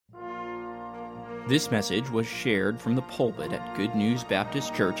This message was shared from the pulpit at Good News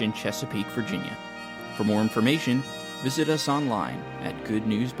Baptist Church in Chesapeake, Virginia. For more information, visit us online at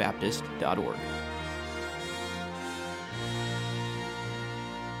goodnewsbaptist.org.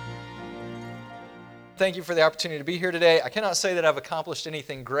 Thank you for the opportunity to be here today. I cannot say that I've accomplished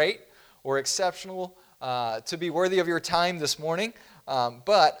anything great or exceptional to be worthy of your time this morning,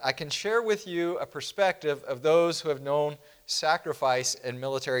 but I can share with you a perspective of those who have known sacrifice in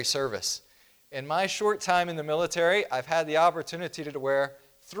military service. In my short time in the military, I've had the opportunity to wear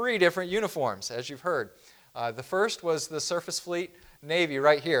 3 different uniforms, as you've heard. The first was the Surface Fleet Navy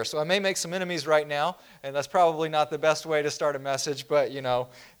right here. So I may make some enemies right now, and that's probably not the best way to start a message, but you know,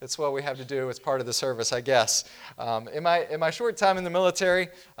 it's what we have to do. It's part of the service, I guess. In my short time in the military,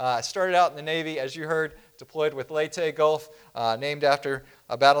 I started out in the Navy, as you heard, deployed with Leyte Gulf, named after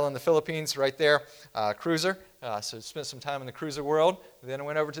a battle in the Philippines right there, cruiser. So spent some time in the cruiser world. Then I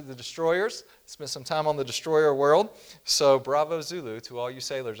went over to the destroyers, spent some time on the destroyer world. So bravo Zulu to all you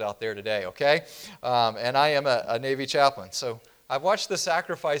sailors out there today, okay? And I am a Navy chaplain. So I've watched the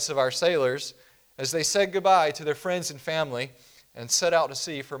sacrifice of our sailors as they said goodbye to their friends and family and set out to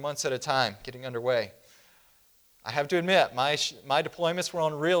sea for months at a time, getting underway. I have to admit, my deployments were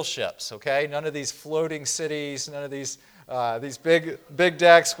on real ships, okay? None of these floating cities, none of these big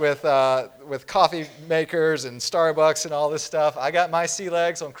decks with coffee makers and Starbucks and all this stuff. I got my sea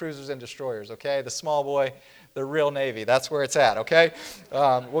legs on cruisers and destroyers, okay? The small boy, the real Navy. That's where it's at, okay?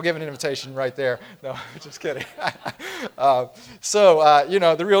 We'll give an invitation right there. No, just kidding.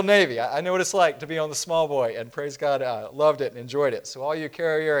 The real Navy. I know what it's like to be on the small boy, and praise God, loved it and enjoyed it. So all you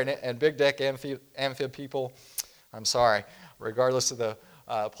carrier and big deck amphib people, I'm sorry. Regardless of the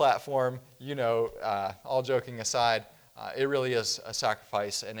platform, all joking aside, it really is a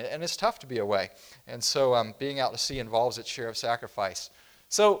sacrifice, and it's tough to be away. And so being out to sea involves its share of sacrifice.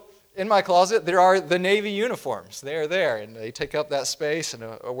 So in my closet, there are the Navy uniforms. They are there, and they take up that space, and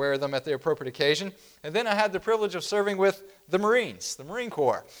I wear them at the appropriate occasion. And then I had the privilege of serving with the Marines, the Marine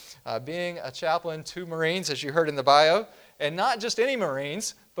Corps, being a chaplain to Marines, as you heard in the bio, and not just any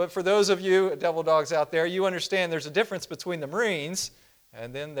Marines, but for those of you devil dogs out there, you understand there's a difference between the Marines,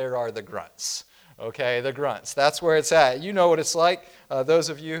 and then there are the grunts. Okay, the grunts. That's where it's at. You know what it's like. Those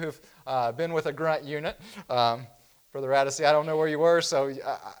of you who've been with a grunt unit. Brother Radisy, I don't know where you were, so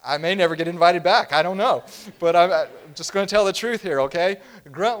I may never get invited back. I don't know. But I'm just going to tell the truth here, okay?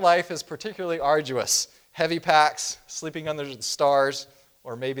 Grunt life is particularly arduous. Heavy packs, sleeping under the stars,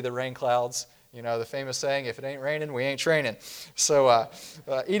 or maybe the rain clouds. You know, the famous saying, if it ain't raining, we ain't training. So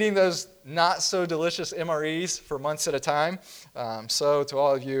eating those not-so-delicious MREs for months at a time. So to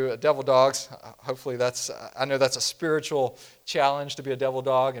all of you devil dogs, hopefully I know that's a spiritual challenge to be a devil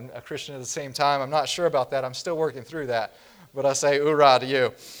dog and a Christian at the same time. I'm not sure about that. I'm still working through that. But I say hoorah to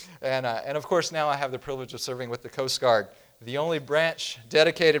you. And of course, now I have the privilege of serving with the Coast Guard, the only branch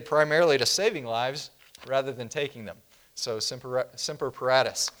dedicated primarily to saving lives rather than taking them. So semper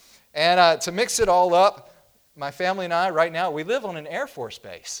paratus. And to mix it all up, my family and I, right now, we live on an Air Force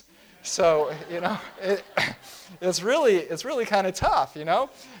base. So, it's really kind of tough,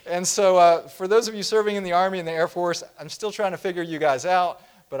 And so for those of you serving in the Army and the Air Force, I'm still trying to figure you guys out,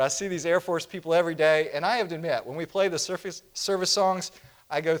 but I see these Air Force people every day, and I have to admit, when we play the service songs,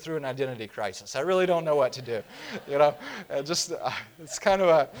 I go through an identity crisis. I really don't know what to do, it's kind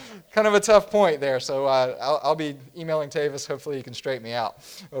of a tough point there. So I'll be emailing Tavis. Hopefully he can straighten me out.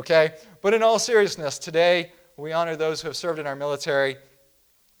 Okay. But in all seriousness, today we honor those who have served in our military,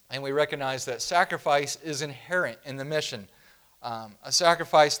 and we recognize that sacrifice is inherent in the mission. A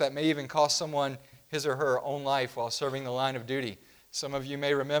sacrifice that may even cost someone his or her own life while serving the line of duty. Some of you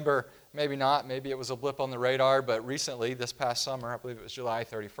may remember, maybe not, maybe it was a blip on the radar, but recently, this past summer, I believe it was July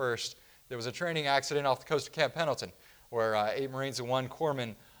 31st, there was a training accident off the coast of Camp Pendleton where 8 Marines and 1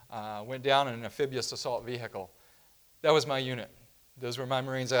 corpsman went down in an amphibious assault vehicle. That was my unit. Those were my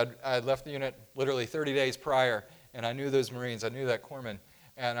Marines. I had left the unit literally 30 days prior, and I knew those Marines. I knew that corpsman.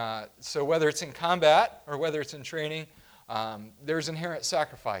 And so whether it's in combat or whether it's in training, there's inherent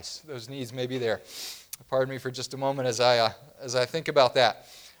sacrifice. Those needs may be there. Pardon me for just a moment as I think about that.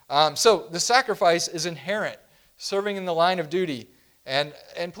 So the sacrifice is inherent, serving in the line of duty. And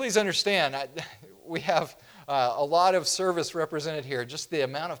please understand, we have a lot of service represented here. Just the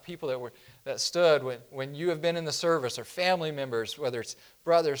amount of people that stood when you have been in the service, or family members, whether it's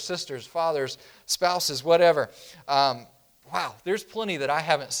brothers, sisters, fathers, spouses, whatever. Wow, there's plenty that I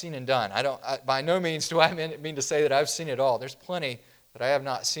haven't seen and done. By no means do I mean to say that I've seen it all. There's plenty that I have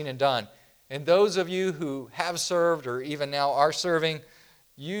not seen and done. And those of you who have served or even now are serving,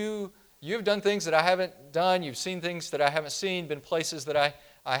 you've done things that I haven't done. You've seen things that I haven't seen, been places that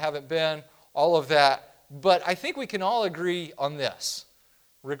I haven't been. all of that. But I think we can all agree on this.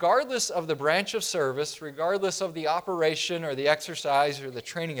 Regardless of the branch of service, regardless of the operation or the exercise or the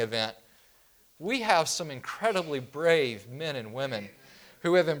training event, we have some incredibly brave men and women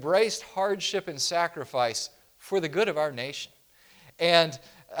who have embraced hardship and sacrifice for the good of our nation. And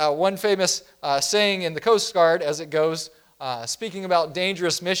one famous saying in the Coast Guard as it goes, speaking about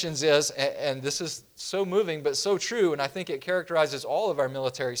dangerous missions is, and this is so moving but so true, and I think it characterizes all of our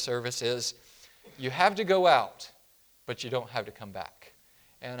military service, is you have to go out, but you don't have to come back.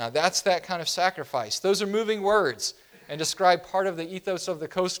 And that's that kind of sacrifice. Those are moving words and describe part of the ethos of the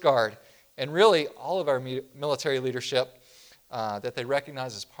Coast Guard and really all of our military leadership that they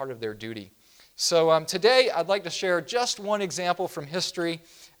recognize as part of their duty. So today I'd like to share just one example from history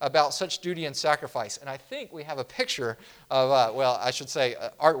about such duty and sacrifice. And I think we have a picture of,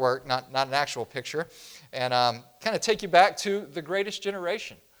 artwork, not an actual picture, and kind of take you back to the greatest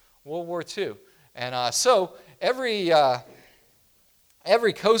generation, World War II. And so every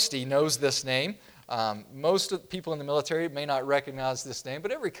Coastie knows this name. Most of the people in the military may not recognize this name,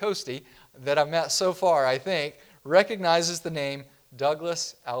 but every Coastie that I've met so far, I think, recognizes the name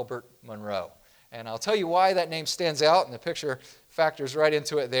Douglas Albert Munro. And I'll tell you why that name stands out, and the picture factors right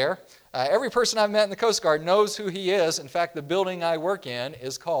into it there. Every person I've met in the Coast Guard knows who he is. In fact, the building I work in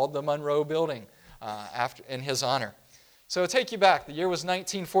is called the Munro Building in his honor. So I'll take you back. The year was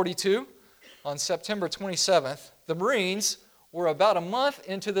 1942. On September 27th, the Marines were about a month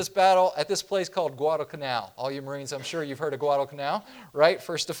into this battle at this place called Guadalcanal. All you Marines, I'm sure you've heard of Guadalcanal, right?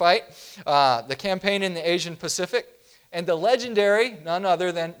 First to fight. The campaign in the Asian Pacific. And the legendary, none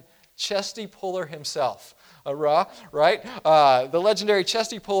other than Chesty Puller himself. Right? The legendary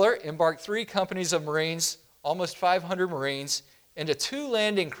Chesty Puller embarked 3 companies of Marines, almost 500 Marines, into 2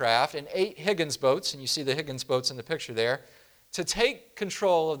 landing craft and 8 Higgins boats, and you see the Higgins boats in the picture there, to take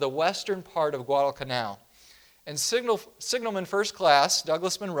control of the western part of Guadalcanal. And Signalman First Class,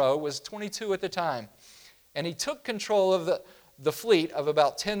 Douglas Munro, was 22 at the time, and he took control of the fleet of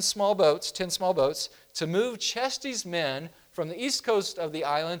about 10 small boats to move Chesty's men from the east coast of the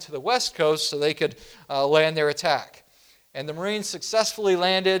island to the west coast so they could land their attack. And the Marines successfully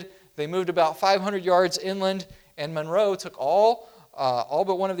landed. They moved about 500 yards inland, and Munro took all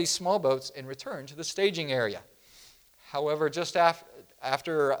but one of these small boats and returned to the staging area. However, just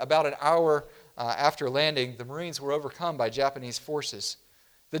after about an hour after landing, the Marines were overcome by Japanese forces.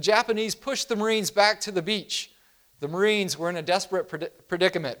 The Japanese pushed the Marines back to the beach. The Marines were in a desperate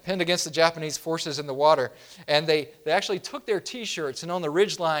predicament, pinned against the Japanese forces in the water. And they actually took their T-shirts and on the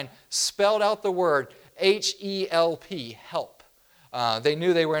ridgeline spelled out the word H-E-L-P, help. They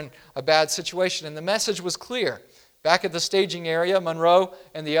knew they were in a bad situation, and the message was clear. Back at the staging area, Munro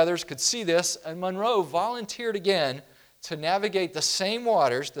and the others could see this, and Munro volunteered again to navigate the same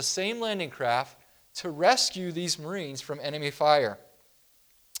waters, the same landing craft, to rescue these Marines from enemy fire.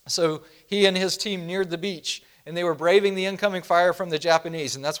 So he and his team neared the beach, and they were braving the incoming fire from the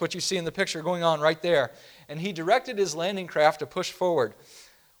Japanese, and that's what you see in the picture going on right there. And he directed his landing craft to push forward.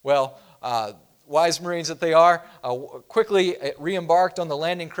 Well, wise Marines that they are, quickly re-embarked on the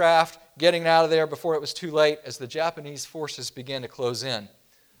landing craft, getting out of there before it was too late as the Japanese forces began to close in.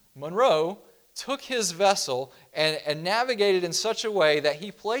 Munro took his vessel and navigated in such a way that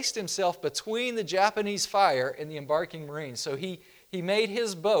he placed himself between the Japanese fire and the embarking Marines. So he made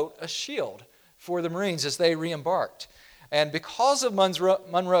his boat a shield for the Marines as they re-embarked. And because of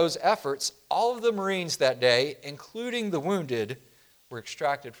Munro's efforts, all of the Marines that day, including the wounded, were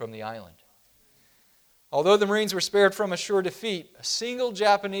extracted from the island. Although the Marines were spared from a sure defeat, a single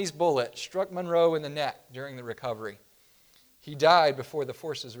Japanese bullet struck Munro in the neck during the recovery. He died before the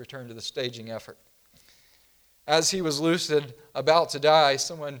forces returned to the staging effort. As he was lucid, about to die,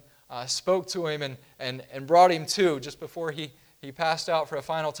 someone spoke to him and brought him to just before he passed out for a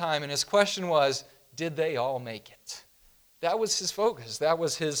final time. And his question was, did they all make it? That was his focus. That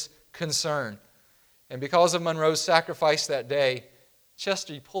was his concern. And because of Munro's sacrifice that day,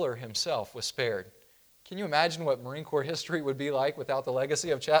 Chesty Puller himself was spared. Can you imagine what Marine Corps history would be like without the legacy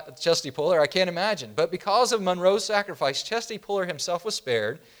of Chesty Puller? I can't imagine. But because of Munro's sacrifice, Chesty Puller himself was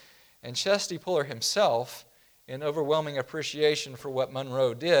spared, and Chesty Puller himself, in overwhelming appreciation for what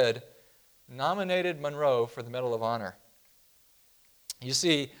Munro did, nominated Munro for the Medal of Honor. You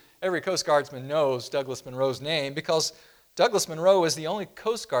see, every Coast Guardsman knows Douglas Munro's name because Douglas Munro is the only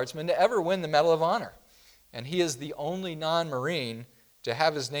Coast Guardsman to ever win the Medal of Honor. And he is the only non-Marine to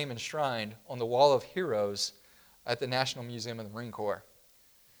have his name enshrined on the Wall of Heroes at the National Museum of the Marine Corps.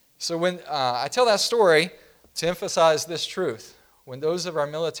 So when I tell that story to emphasize this truth, when those of our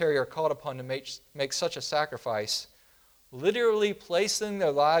military are called upon to make such a sacrifice, literally placing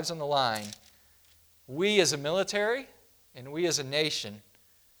their lives on the line, we as a military and we as a nation,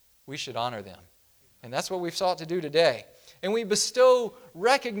 we should honor them. And that's what we've sought to do today. And we bestow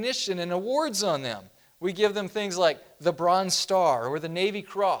recognition and awards on them. We give them things like the Bronze Star or the Navy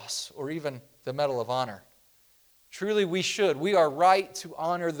Cross or even the Medal of Honor. Truly we should. We are right to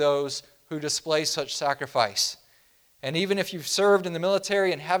honor those who display such sacrifice. And even if you've served in the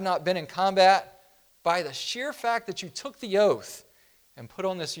military and have not been in combat, by the sheer fact that you took the oath and put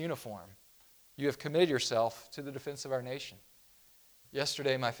on this uniform, you have committed yourself to the defense of our nation.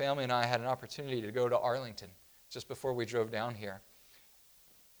 Yesterday, my family and I had an opportunity to go to Arlington just before we drove down here.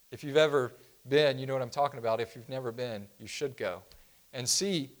 If you've ever been, you know what I'm talking about. If you've never been, you should go and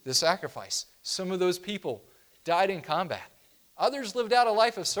see the sacrifice. Some of those people died in combat. Others lived out a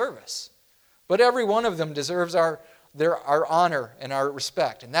life of service. But every one of them deserves our honor and our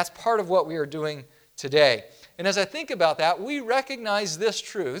respect. And that's part of what we are doing today. And as I think about that, we recognize this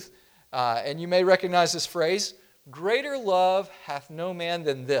truth, and you may recognize this phrase, greater love hath no man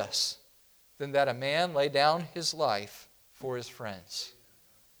than this, than that a man lay down his life for his friends.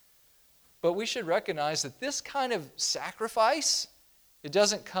 But we should recognize that this kind of sacrifice, it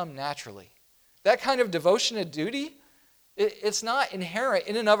doesn't come naturally. That kind of devotion and duty, it's not inherent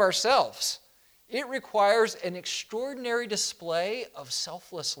in and of ourselves. It requires an extraordinary display of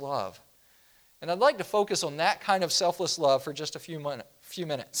selfless love. And I'd like to focus on that kind of selfless love for just a few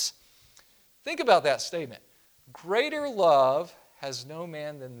minutes. Think about that statement. Greater love has no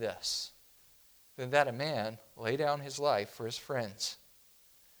man than this, than that a man lay down his life for his friends.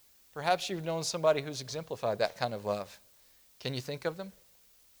 Perhaps you've known somebody who's exemplified that kind of love. Can you think of them?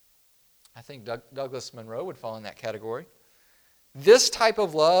 I think Douglas Monroe would fall in that category. This type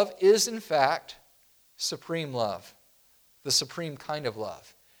of love is, in fact, supreme love, the supreme kind of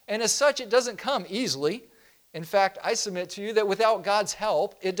love. And as such, it doesn't come easily. In fact, I submit to you that without God's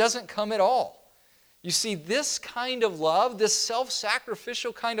help, it doesn't come at all. You see, this kind of love, this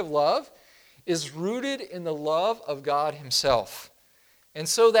self-sacrificial kind of love, is rooted in the love of God Himself. And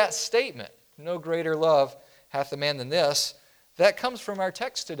so that statement, no greater love hath a man than this, that comes from our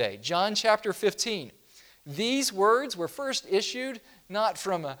text today, John chapter 15. These words were first issued not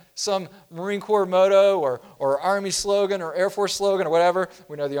from some Marine Corps motto or Army slogan or Air Force slogan or whatever.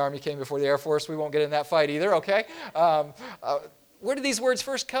 We know the Army came before the Air Force. We won't get in that fight either, okay? Where did these words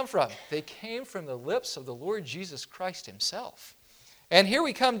first come from? They came from the lips of the Lord Jesus Christ Himself. And here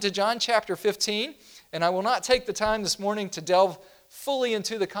we come to John chapter 15, and I will not take the time this morning to delve fully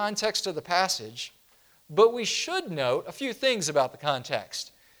into the context of the passage, but we should note a few things about the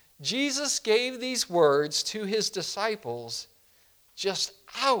context. Jesus gave these words to His disciples just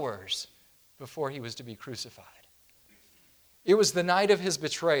hours before He was to be crucified. It was the night of His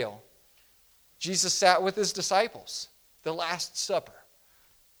betrayal. Jesus sat with His disciples, the Last Supper.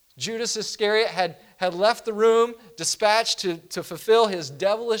 Judas Iscariot had left the room, dispatched to fulfill his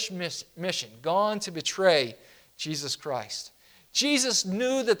devilish mission, gone to betray Jesus Christ. Jesus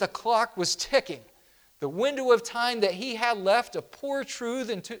knew that the clock was ticking. The window of time that He had left to pour truths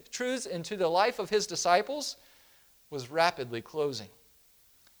into the life of His disciples was rapidly closing.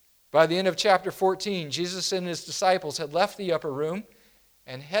 By the end of chapter 14, Jesus and His disciples had left the upper room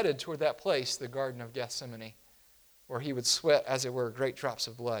and headed toward that place, the Garden of Gethsemane, where He would sweat, as it were, great drops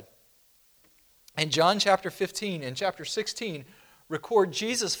of blood. And John chapter 15 and chapter 16 record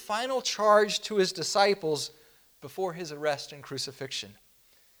Jesus' final charge to His disciples before His arrest and crucifixion.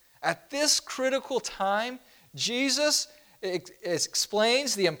 At this critical time, Jesus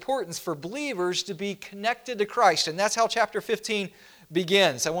explains the importance for believers to be connected to Christ. And that's how chapter 15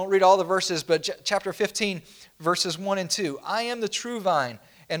 begins. I won't read all the verses, but chapter 15, verses 1 and 2. I am the true vine,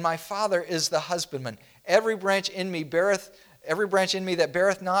 and my Father is the husbandman. Every branch in me that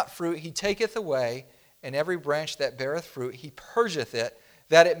beareth not fruit, He taketh away, and every branch that beareth fruit, He purgeth it,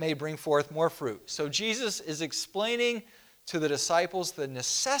 that it may bring forth more fruit. So Jesus is explaining to the disciples the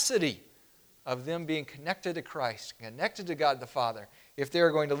necessity of them being connected to Christ, connected to God the Father, if they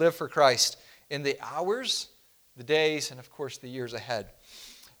are going to live for Christ in the hours, the days, and of course the years ahead.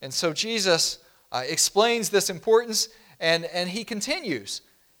 And so Jesus explains this importance, and He continues.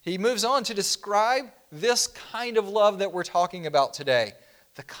 He moves on to describe this kind of love that we're talking about today,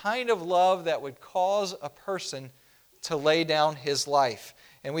 the kind of love that would cause a person to lay down his life.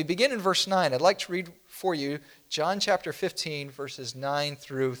 And we begin in verse 9. I'd like to read for you John chapter 15, verses 9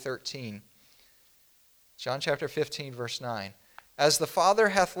 through 13. John chapter 15, verse 9. As the Father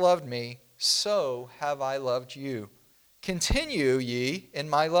hath loved me, so have I loved you. Continue ye in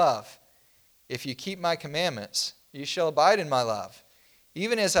my love. If you keep my commandments, ye shall abide in my love,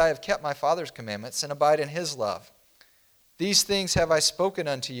 even as I have kept my Father's commandments and abide in His love. These things have I spoken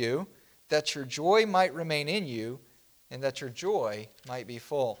unto you, that your joy might remain in you, and that your joy might be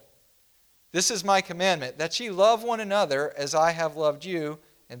full. This is my commandment, that ye love one another as I have loved you.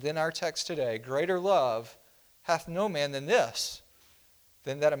 And then our text today, greater love hath no man than this,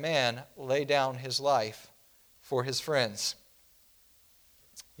 than that a man lay down his life for his friends.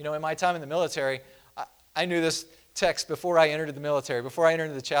 You know, in my time in the military, I knew this text before I entered the military, before I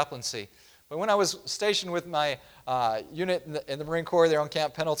entered the chaplaincy. But when I was stationed with my unit in the Marine Corps there on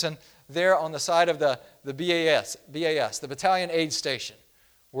Camp Pendleton, there on the side of the BAS, the Battalion Aid Station,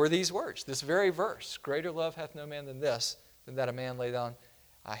 were these words, this very verse, greater love hath no man than this, than that a man lay down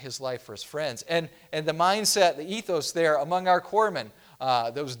his life for his friends. And the mindset, the ethos there among our corpsmen,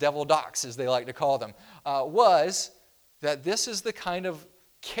 those devil docs as they like to call them, was that this is the kind of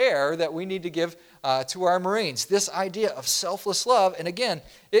care that we need to give to our Marines. This idea of selfless love, and again,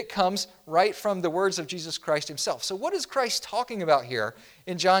 it comes right from the words of Jesus Christ himself. So what is Christ talking about here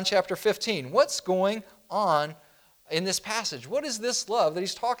in John chapter 15? What's going on in this passage? What is this love that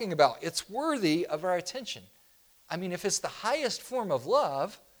he's talking about? It's worthy of our attention. I mean, if it's the highest form of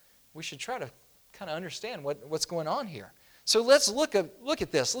love, we should try to kind of understand what's going on here. So let's look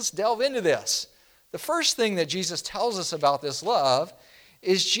at this. Let's delve into this. The first thing that Jesus tells us about this love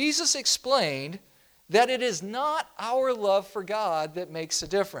is Jesus explained that it is not our love for God that makes a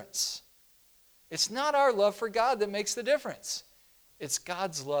difference. It's not our love for God that makes the difference. It's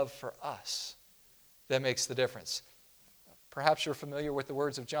God's love for us that makes the difference. Perhaps you're familiar with the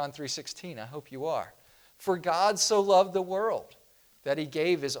words of John 3:16. I hope you are. For God so loved the world that he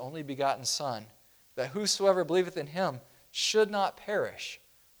gave his only begotten Son, that whosoever believeth in him should not perish,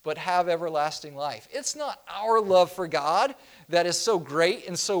 but have everlasting life. It's not our love for God that is so great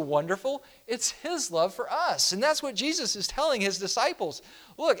and so wonderful. It's his love for us. And that's what Jesus is telling his disciples.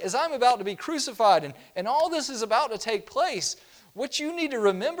 Look, as I'm about to be crucified and all this is about to take place, what you need to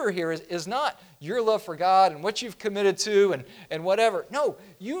remember here is not your love for God and what you've committed to and whatever. No,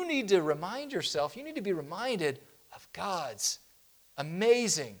 you need to remind yourself, you need to be reminded of God's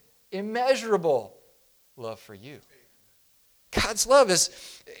amazing, immeasurable love for you. God's love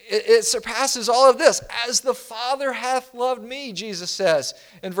it surpasses all of this. As the Father hath loved me, Jesus says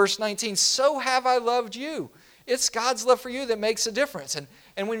in verse 19, so have I loved you. It's God's love for you that makes a difference.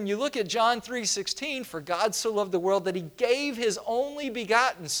 And when you look at John 3:16, for God so loved the world that he gave his only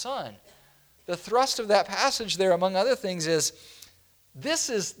begotten Son, the thrust of that passage there, among other things, is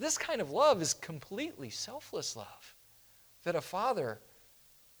this kind of love is completely selfless love. That a father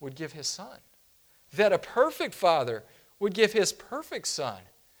would give his son. That a perfect father would give his perfect Son.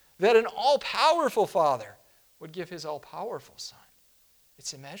 That an all-powerful Father would give his all-powerful Son.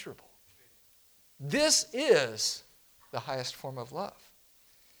 It's immeasurable. This is the highest form of love.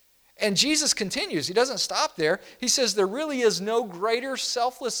 And Jesus continues. He doesn't stop there. He says there really is no greater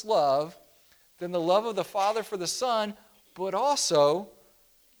selfless love than the love of the Father for the Son, but also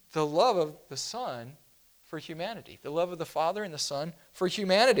the love of the Son for humanity. The love of the Father and the Son for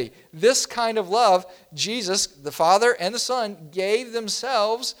humanity. This kind of love, Jesus, the Father and the Son, gave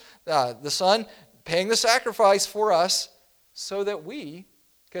themselves, the Son paying the sacrifice for us so that we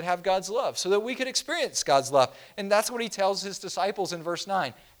could have God's love, so that we could experience God's love. And that's what he tells his disciples in verse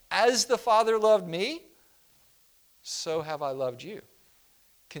 9. As the Father loved me, so have I loved you.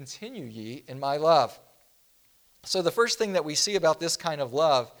 Continue ye in my love. So the first thing that we see about this kind of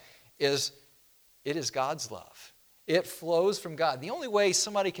love is it is God's love. It flows from God. The only way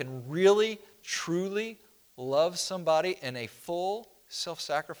somebody can really, truly love somebody in a full,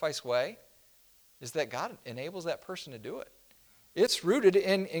 self-sacrifice way is that God enables that person to do it. It's rooted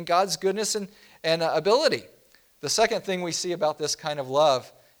in God's goodness and ability. The second thing we see about this kind of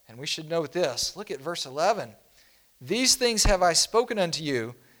love, and we should note this, look at verse 11. These things have I spoken unto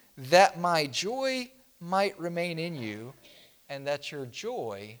you, that my joy might remain in you, and that your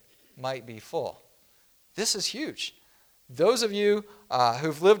joy might be full. This is huge. Those of you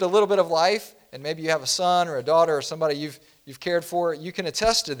who've lived a little bit of life, and maybe you have a son or a daughter or somebody you've cared for, you can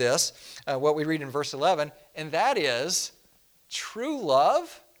attest to this, what we read in verse 11, and that is true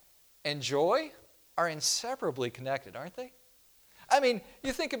love and joy are inseparably connected, aren't they? I mean,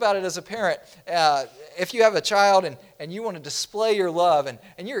 you think about it as a parent. If you have a child and you want to display your love and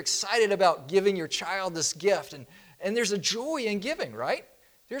you're excited about giving your child this gift, and there's a joy in giving, right?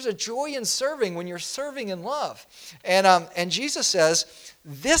 There's a joy in serving when you're serving in love. And Jesus says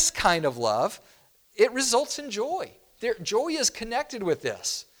this kind of love, it results in joy. Joy is connected with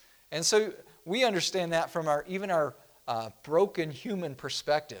this. And so we understand that from even our broken human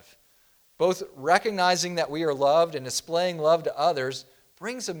perspective. Both recognizing that we are loved and displaying love to others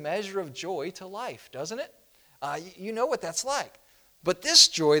brings a measure of joy to life, doesn't it? You know what that's like. But this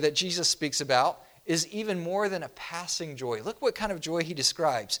joy that Jesus speaks about is even more than a passing joy. Look what kind of joy he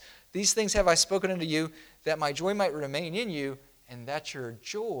describes. These things have I spoken unto you, that my joy might remain in you, and that your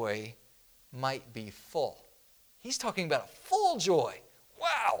joy might be full. He's talking about a full joy.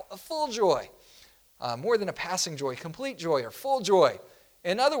 Wow, a full joy. More than a passing joy, complete joy or full joy.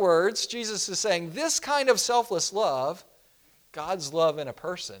 In other words, Jesus is saying this kind of selfless love, God's love in a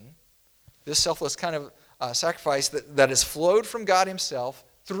person, this selfless kind of sacrifice that has flowed from God himself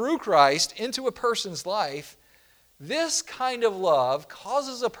through Christ into a person's life, this kind of love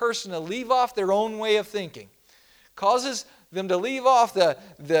causes a person to leave off their own way of thinking, causes them to leave off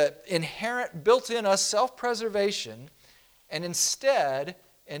the inherent built-in us self-preservation, and instead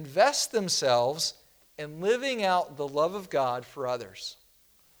invest themselves in living out the love of God for others.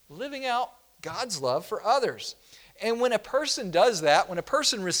 Living out God's love for others. And when a person does that, when a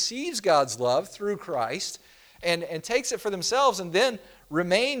person receives God's love through Christ and takes it for themselves and then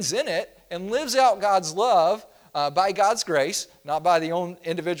remains in it and lives out God's love by God's grace, not by the own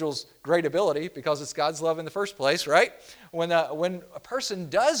individual's great ability, because it's God's love in the first place, right? When a person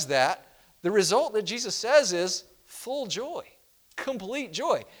does that, the result that Jesus says is full joy, complete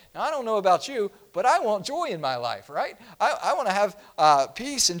joy. Now, I don't know about you, but I want joy in my life, right? I want to have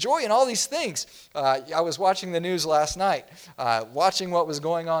peace and joy and all these things. I was watching the news last night, watching what was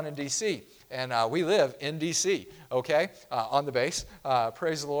going on in D.C., and we live in D.C., okay, on the base,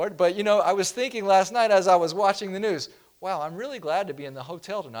 praise the Lord. But, I was thinking last night as I was watching the news, wow, I'm really glad to be in the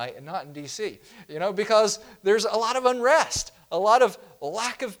hotel tonight and not in D.C., because there's a lot of unrest, a lot of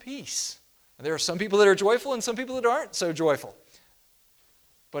lack of peace. And there are some people that are joyful and some people that aren't so joyful.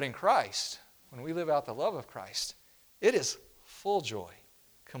 But in Christ, when we live out the love of Christ, it is full joy,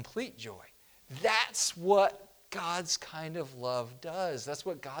 complete joy. That's what God's kind of love does. That's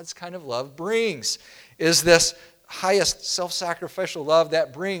what God's kind of love brings, is this highest self-sacrificial love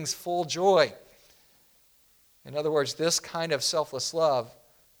that brings full joy. In other words, this kind of selfless love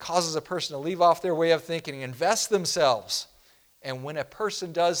causes a person to leave off their way of thinking and invest themselves. And when a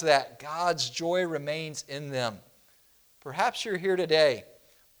person does that, God's joy remains in them. Perhaps you're here today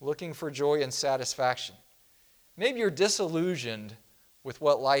looking for joy and satisfaction. Maybe you're disillusioned with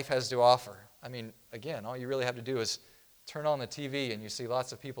what life has to offer. I mean, again, all you really have to do is turn on the TV and you see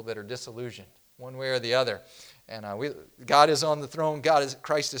lots of people that are disillusioned, one way or the other. And God is on the throne.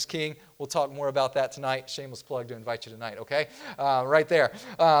 Christ is king. We'll talk more about that tonight. Shameless plug to invite you tonight, okay? Right there.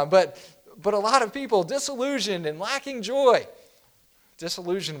 But a lot of people disillusioned and lacking joy,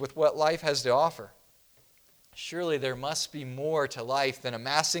 disillusioned with what life has to offer. Surely there must be more to life than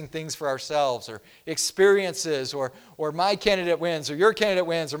amassing things for ourselves or experiences or my candidate wins or your candidate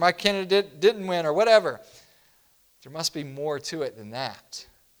wins or my candidate didn't win or whatever. There must be more to it than that.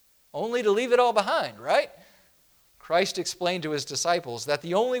 Only to leave it all behind, right? Christ explained to his disciples that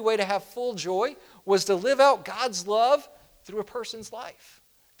the only way to have full joy was to live out God's love through a person's life.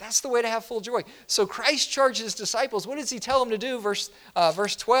 That's the way to have full joy. So Christ charged his disciples. What does he tell them to do? Verse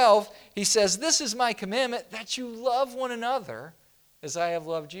 12, he says, "This is my commandment, that you love one another as I have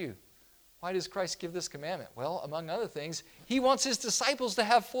loved you." Why does Christ give this commandment? Well, among other things, he wants his disciples to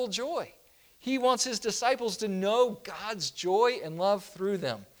have full joy. He wants his disciples to know God's joy and love through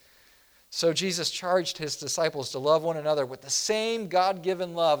them. So Jesus charged his disciples to love one another with the same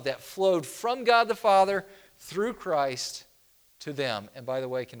God-given love that flowed from God the Father through Christ to them, and by the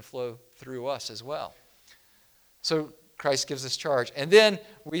way, can flow through us as well. So Christ gives this charge. And then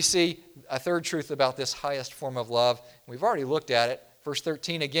we see a third truth about this highest form of love. We've already looked at it. Verse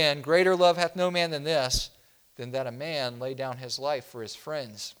 13 again, "Greater love hath no man than this, than that a man lay down his life for his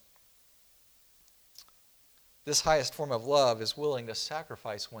friends." This highest form of love is willing to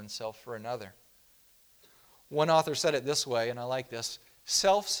sacrifice oneself for another. One author said it this way, and I like this: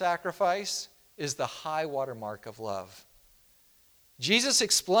 self-sacrifice is the high watermark of love. Jesus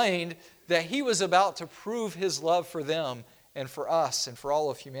explained that he was about to prove his love for them and for us and for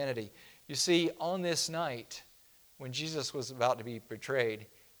all of humanity. You see, on this night, when Jesus was about to be betrayed,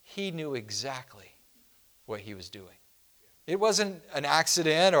 he knew exactly what he was doing. It wasn't an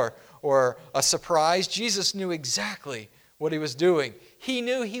accident or a surprise. Jesus knew exactly what he was doing. He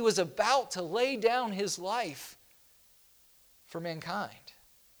knew he was about to lay down his life for mankind.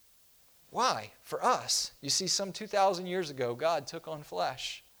 Why? For us. You see, some 2,000 years ago, God took on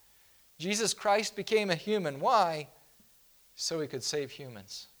flesh. Jesus Christ became a human. Why? So he could save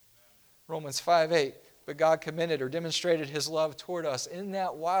humans. Romans 5:8, "But God commended or demonstrated his love toward us in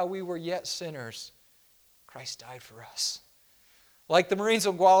that while we were yet sinners, Christ died for us." Like the Marines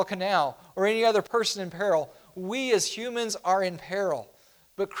on Guadalcanal or any other person in peril, we as humans are in peril.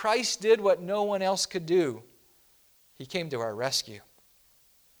 But Christ did what no one else could do. He came to our rescue.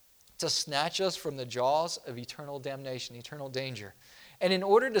 to snatch us from the jaws of eternal damnation, eternal danger. And in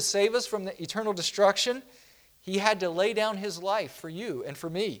order to save us from the eternal destruction, He had to lay down His life for you and for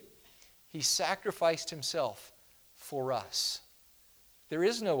me. He sacrificed Himself for us. There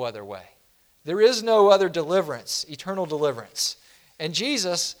is no other way. There is no other deliverance, eternal deliverance. And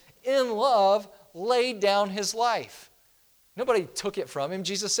Jesus, in love, laid down His life. Nobody took it from Him.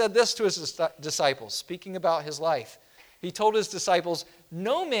 Jesus said this to His disciples, speaking about His life. He told His disciples,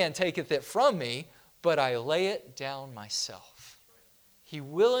 "No man taketh it from me, but I lay it down myself." He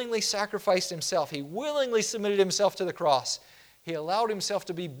willingly sacrificed Himself. He willingly submitted Himself to the cross. He allowed Himself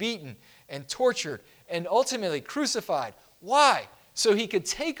to be beaten and tortured and ultimately crucified. Why? So He could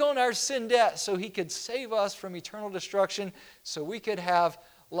take on our sin debt, so He could save us from eternal destruction, so we could have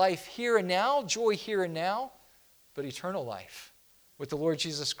life here and now, joy here and now, but eternal life with the Lord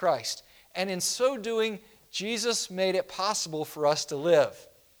Jesus Christ. And in so doing, Jesus made it possible for us to live.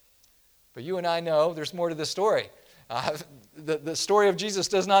 But you and I know there's more to the story. The story of Jesus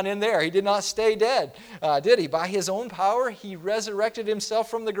does not end there. He did not stay dead, did He? By His own power, He resurrected Himself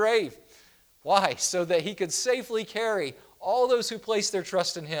from the grave. Why? So that He could safely carry all those who place their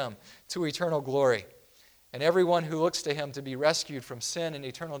trust in Him to eternal glory. And everyone who looks to Him to be rescued from sin and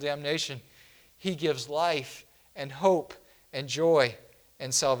eternal damnation, He gives life and hope and joy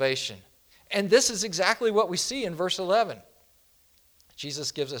and salvation. And this is exactly what we see in verse 11.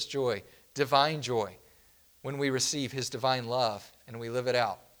 Jesus gives us joy, divine joy, when we receive His divine love and we live it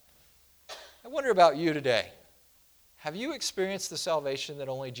out. I wonder about you today. Have you experienced the salvation that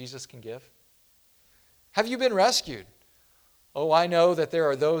only Jesus can give? Have you been rescued? Oh, I know that there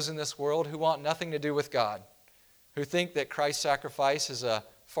are those in this world who want nothing to do with God, who think that Christ's sacrifice is a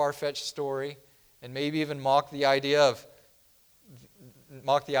far-fetched story, and maybe even mock the idea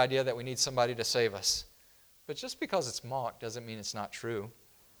that we need somebody to save us. But just because it's mocked doesn't mean it's not true.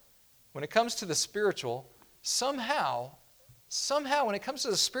 When it comes to the spiritual, somehow when it comes to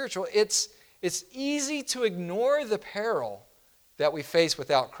the spiritual, it's easy to ignore the peril that we face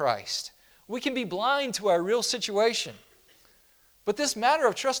without Christ. We can be blind to our real situation. But this matter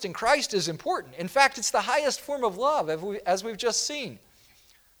of trusting Christ is important. In fact, it's the highest form of love, as we've just seen.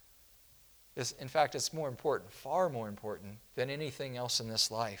 In fact, it's more important, far more important than anything else in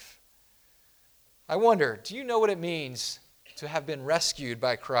this life. I wonder, do you know what it means to have been rescued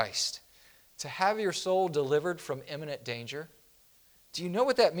by Christ? To have your soul delivered from imminent danger? Do you know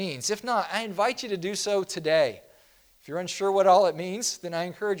what that means? If not, I invite you to do so today. If you're unsure what all it means, then I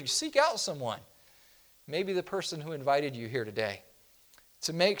encourage you, seek out someone. Maybe the person who invited you here today,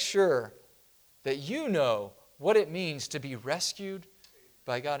 to make sure that you know what it means to be rescued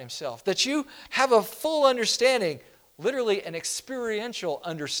by God Himself. That you have a full understanding, literally an experiential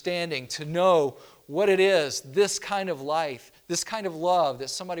understanding, to know what it is, this kind of life, this kind of love, that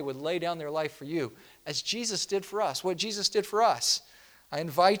somebody would lay down their life for you, as Jesus did for us, what Jesus did for us. I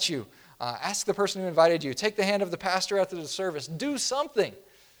invite you, ask the person who invited you, take the hand of the pastor after the service, do something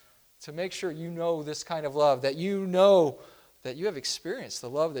to make sure you know this kind of love, that you know that you have experienced the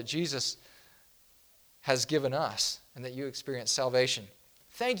love that Jesus has given us, and that you experience salvation.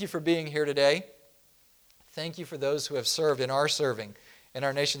 Thank you for being here today. Thank you for those who have served and are serving in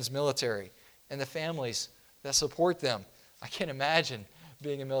our nation's military, and the families that support them. I can't imagine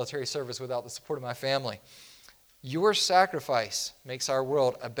being in military service without the support of my family. Your sacrifice makes our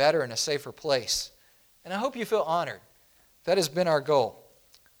world a better and a safer place. And I hope you feel honored. That has been our goal.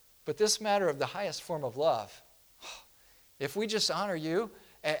 But this matter of the highest form of love, if we just honor you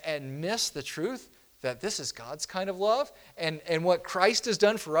and miss the truth that this is God's kind of love, and what Christ has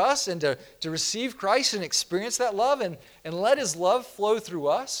done for us, and to receive Christ and experience that love and let His love flow through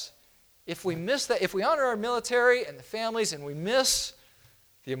us, if we miss that, if we honor our military and the families and we miss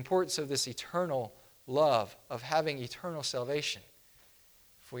the importance of this eternal love, of having eternal salvation,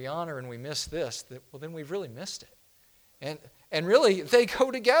 if we honor and we miss this, well, then we've really missed it. And really, they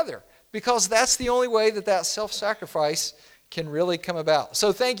go together, because that's the only way that self-sacrifice can really come about.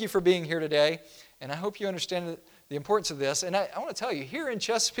 So thank you for being here today, and I hope you understand the importance of this. And I want to tell you, here in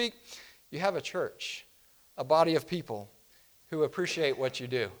Chesapeake, you have a church, a body of people who appreciate what you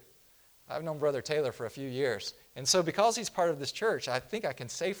do. I've known Brother Taylor for a few years, and so because he's part of this church, I think I can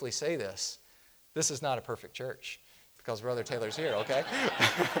safely say this. This is not a perfect church, because Brother Taylor's here, okay?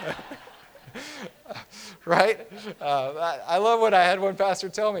 Right? I love what I had one pastor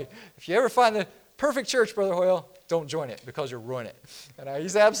tell me. If you ever find the perfect church, Brother Hoyle, don't join it, because you'll ruin it. And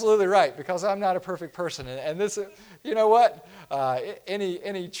he's absolutely right, because I'm not a perfect person. And this, you know what?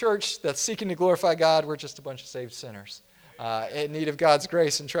 Any church that's seeking to glorify God, we're just a bunch of saved sinners in need of God's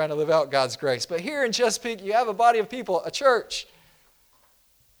grace and trying to live out God's grace. But here in Chesapeake, you have a body of people, a church,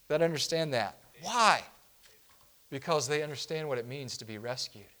 that understand that. Why? Because they understand what it means to be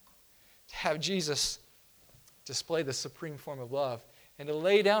rescued. To have Jesus display the supreme form of love and to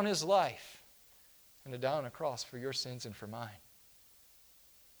lay down his life and to die on a cross for your sins and for mine.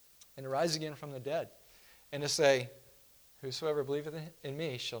 And to rise again from the dead and to say, whosoever believeth in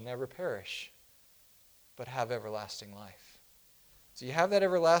me shall never perish, but have everlasting life. So you have that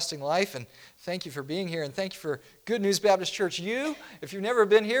everlasting life, and thank you for being here, and thank you for Good News Baptist Church. You, if you've never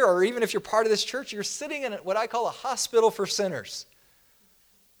been here, or even if you're part of this church, you're sitting in what I call a hospital for sinners.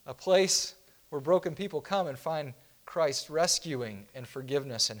 A place where broken people come and find Christ rescuing and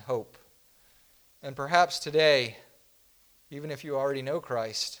forgiveness and hope. And perhaps today, even if you already know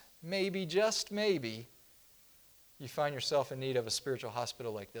Christ, maybe, just maybe, you find yourself in need of a spiritual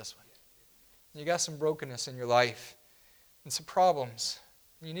hospital like this one. You got some brokenness in your life and some problems.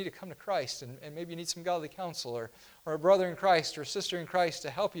 You need to come to Christ, and maybe you need some godly counsel or a brother in Christ or a sister in Christ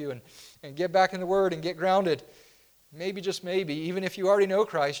to help you and get back in the Word and get grounded. Maybe, just maybe, even if you already know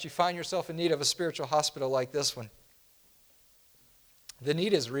Christ, you find yourself in need of a spiritual hospital like this one. The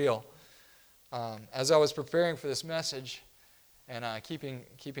need is real. As I was preparing for this message and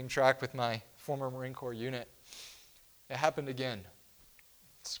keeping track with my former Marine Corps unit, it happened again.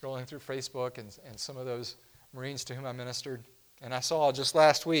 Scrolling through Facebook and some of those Marines to whom I ministered, and I saw just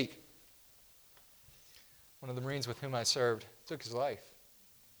last week one of the Marines with whom I served took his life.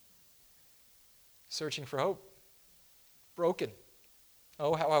 Searching for hope. Broken.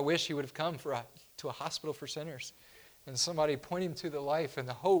 Oh, how I wish he would have come to a hospital for sinners and somebody point him to the life and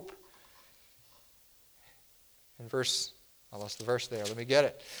the hope. I lost the verse there. Let me get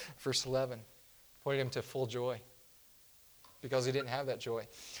it. Verse 11. Pointed him to full joy, because he didn't have that joy.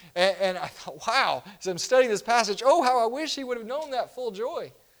 And I thought, wow, as I'm studying this passage, oh, how I wish he would have known that full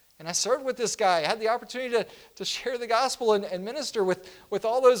joy. And I served with this guy. I had the opportunity to share the gospel and minister with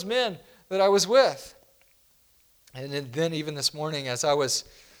all those men that I was with. And then even this morning, as I was,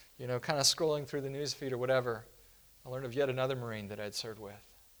 kind of scrolling through the news feed or whatever, I learned of yet another Marine that I'd served with.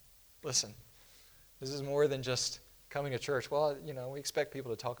 Listen, this is more than just coming to church. Well, we expect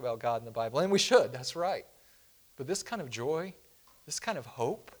people to talk about God in the Bible, and we should, that's right. But this kind of joy, this kind of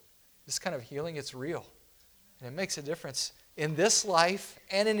hope, this kind of healing, it's real. And it makes a difference in this life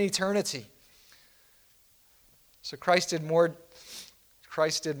and in eternity. So Christ did more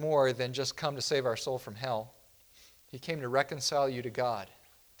than just come to save our soul from hell. He came to reconcile you to God,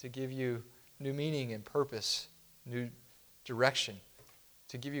 to give you new meaning and purpose, new direction,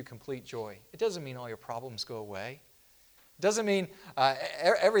 to give you complete joy. It doesn't mean all your problems go away. It doesn't mean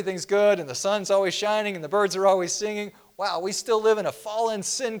everything's good and the sun's always shining and the birds are always singing. Wow, we still live in a fallen,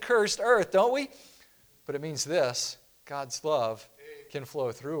 sin-cursed earth, don't we? But it means this: God's love can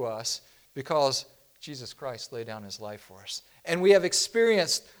flow through us because Jesus Christ laid down his life for us. And we have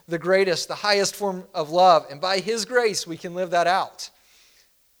experienced the greatest, the highest form of love. And by his grace, we can live that out.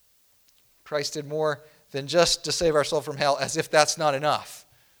 Christ did more than just to save our soul from hell, as if that's not enough.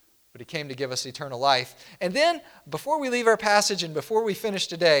 But he came to give us eternal life. And then, before we leave our passage and before we finish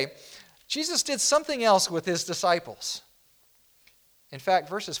today, Jesus did something else with his disciples. In fact,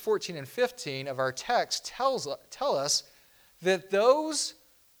 verses 14 and 15 of our text tell us that those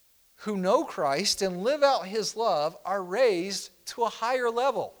who know Christ and live out his love are raised to a higher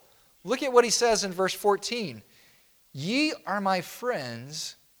level. Look at what he says in verse 14. Ye are my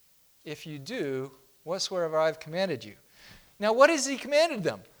friends if you do whatsoever I have commanded you. Now, what has he commanded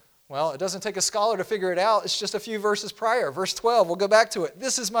them? Well, it doesn't take a scholar to figure it out. It's just a few verses prior. Verse 12, we'll go back to it.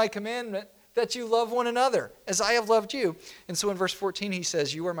 This is my commandment, that you love one another, as I have loved you. And so in verse 14 he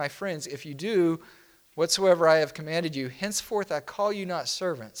says, you are my friends if you do whatsoever I have commanded you. Henceforth I call you not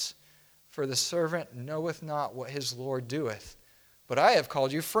servants, for the servant knoweth not what his Lord doeth. But I have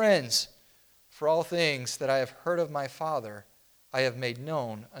called you friends, for all things that I have heard of my Father I have made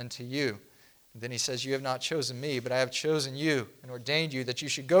known unto you. And then he says, you have not chosen me, but I have chosen you and ordained you that you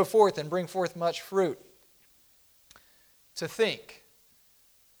should go forth and bring forth much fruit. To think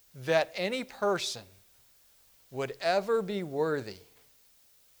that any person would ever be worthy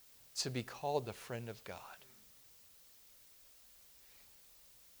to be called the friend of God.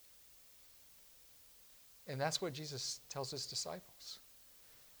 And that's what Jesus tells his disciples.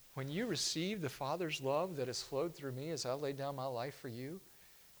 When you receive the Father's love that has flowed through me as I laid down my life for you,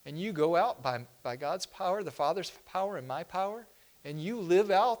 and you go out by God's power, the Father's power and my power, and you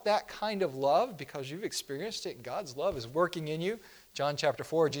live out that kind of love because you've experienced it and God's love is working in you. John chapter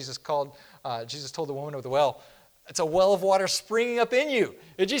 4, Jesus told the woman of the well, it's a well of water springing up in you.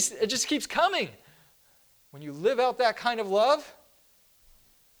 It just keeps coming. When you live out that kind of love,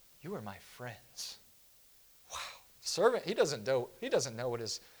 you are my friends. Wow. Servant, he doesn't know what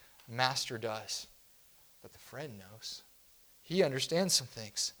his master does. But the friend knows. He understands some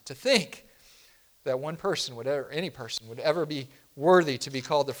things. To think that one person any person would ever be worthy to be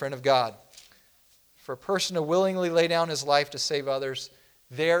called the friend of God. For a person to willingly lay down his life to save others,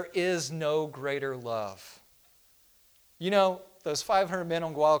 there is no greater love. You know, those 500 men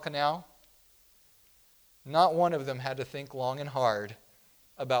on Guadalcanal, not one of them had to think long and hard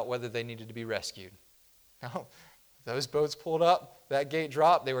about whether they needed to be rescued. No, those boats pulled up, that gate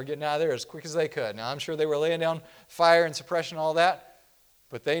dropped, they were getting out of there as quick as they could. Now, I'm sure they were laying down fire and suppression and all that,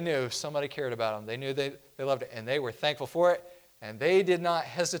 but they knew somebody cared about them. They knew they loved it, and they were thankful for it, and they did not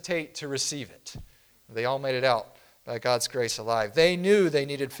hesitate to receive it. They all made it out by God's grace alive. They knew they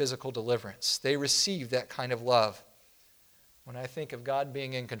needed physical deliverance. They received that kind of love. When I think of God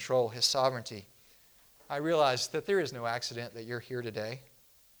being in control, His sovereignty, I realize that there is no accident that you're here today.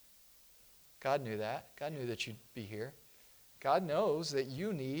 God knew that. God knew that you'd be here. God knows that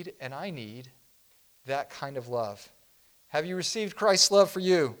you need and I need that kind of love. Have you received Christ's love for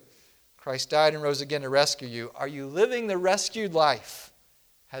you? Christ died and rose again to rescue you. Are you living the rescued life?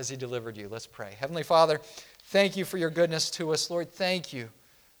 Has He delivered you? Let's pray. Heavenly Father, thank you for your goodness to us. Lord, thank you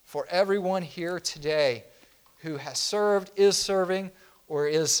for everyone here today who has served, is serving, or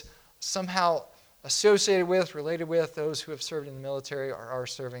is somehow associated with, related with those who have served in the military or are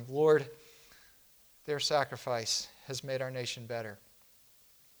serving. Lord, their sacrifice has made our nation better.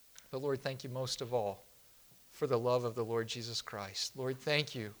 But Lord, thank you most of all for the love of the Lord Jesus Christ. Lord,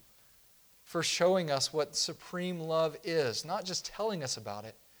 thank you for showing us what supreme love is, not just telling us about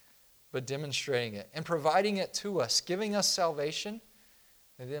it, but demonstrating it and providing it to us, giving us salvation,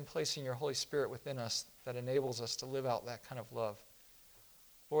 and then placing your Holy Spirit within us that enables us to live out that kind of love.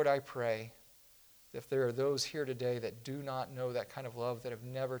 Lord, I pray that if there are those here today that do not know that kind of love, that have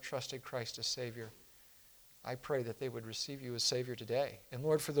never trusted Christ as Savior, I pray that they would receive you as Savior today. And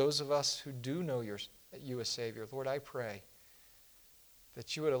Lord, for those of us who do know you as Savior, Lord, I pray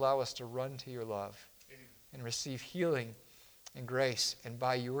that you would allow us to run to your love and receive healing and grace, and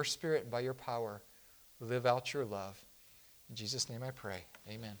by your Spirit and by your power, live out your love. In Jesus' name I pray.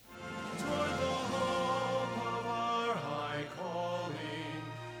 Amen. Toward the hope of our high calling,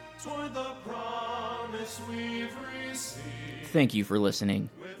 toward the promise we've received. Thank you for listening.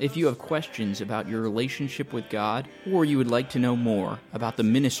 If you have questions about your relationship with God, or you would like to know more about the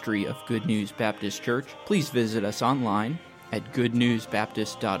ministry of Good News Baptist Church, please visit us online at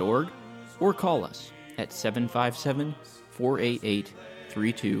goodnewsbaptist.org or call us at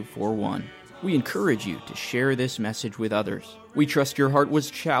 757-488-3241. We encourage you to share this message with others. We trust your heart was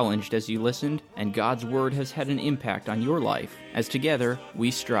challenged as you listened, and God's Word has had an impact on your life, as together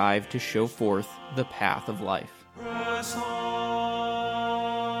we strive to show forth the path of life. Press on.